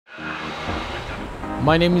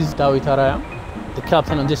My name is Dawit Araya, the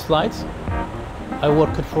captain on this flight. I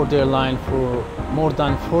worked for the airline for more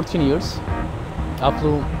than 14 years. I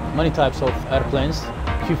flew many types of airplanes,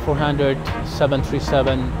 Q400,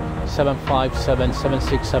 737, 757,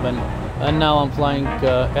 767, and now I'm flying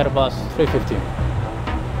Airbus 350. I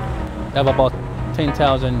have about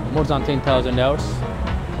more than 10,000 hours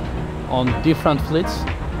on different fleets.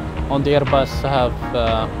 On the Airbus, I have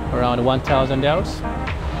around 1,000 hours.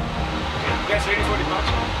 You guys ready for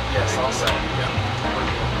departure? Yes, all set. Yeah.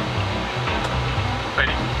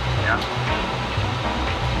 Ready? Yeah.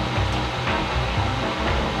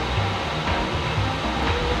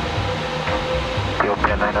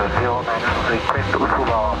 Ethiopian 909, request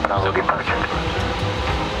Usuwa Bravo departure.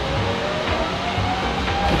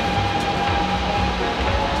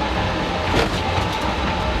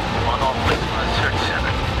 On off with 37.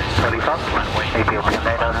 Ethiopian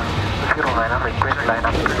 909, request line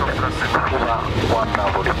up Usuwa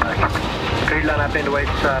Bravo departure. Clear line up and wait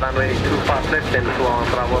runway 25 left and Usuwa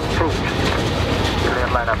Bravo approved. Clear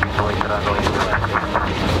line up and wait runway 25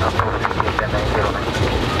 left. Approved Ethiopian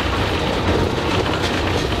 909.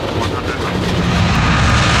 100.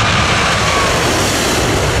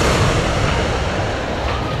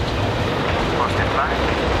 First in flight?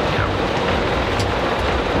 Yeah.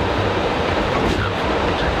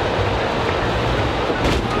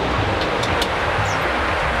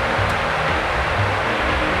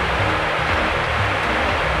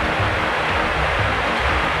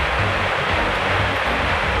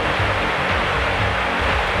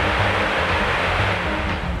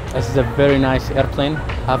 This is a very nice airplane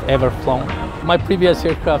I've ever flown. My previous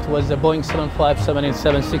aircraft was a Boeing 757 and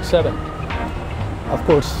 767. Of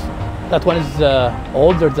course, that one is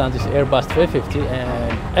older than this Airbus 350,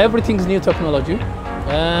 and everything's new technology.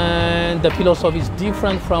 And the philosophy is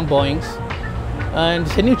different from Boeing's. And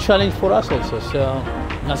it's a new challenge for us also. So,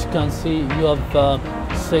 as you can see, you have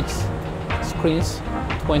 6 screens,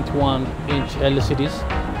 21-inch LCDs.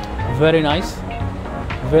 Very nice.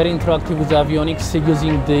 Very interactive with avionics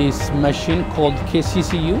using this machine called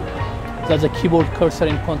KCCU. That's a keyboard, cursor,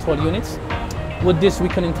 and control units. With this, we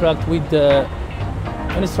can interact with the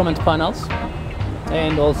instrument panels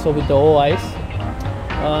and also with the OIs.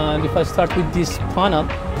 And if I start with this panel,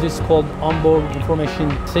 this is called onboard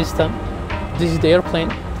information system. This is the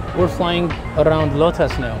airplane. We're flying around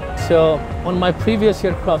Lotus now. So on my previous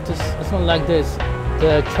aircraft, it's not like this.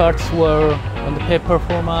 The charts were on the paper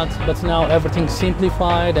format, but now everything's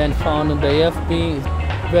simplified and found on the AFB.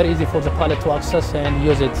 It's very easy for the pilot to access and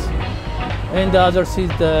use it. And the other is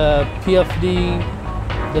the PFD,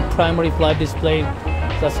 the primary flight display.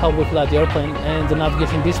 That's how we fly the airplane, and the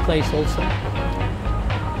navigation displays also.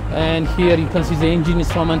 And here you can see the engine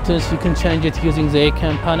instruments. You can change it using the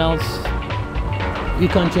ACAM panels. You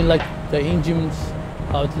can change like the engines,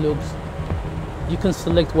 how it looks. You can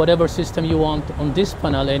select whatever system you want on this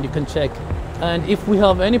panel and you can check. And if we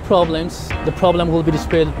have any problems, the problem will be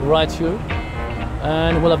displayed right here.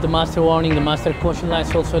 And we'll have the master warning, the master caution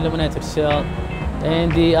lights also illuminated. So,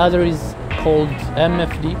 and the other is called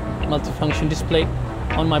MFD, multifunction display.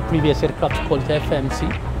 On my previous aircraft called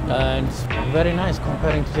FMC. And it's very nice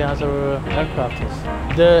comparing to the other aircraft.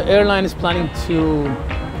 The airline is planning to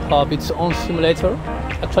have its own simulator.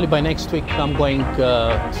 Actually, by next week, I'm going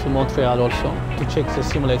to Montreal also to check the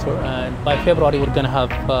simulator. And by February, we're going to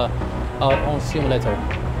have our own simulator.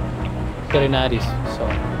 Very nice. So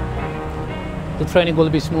the training will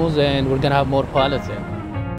be smooth and we're going to have more pilots there.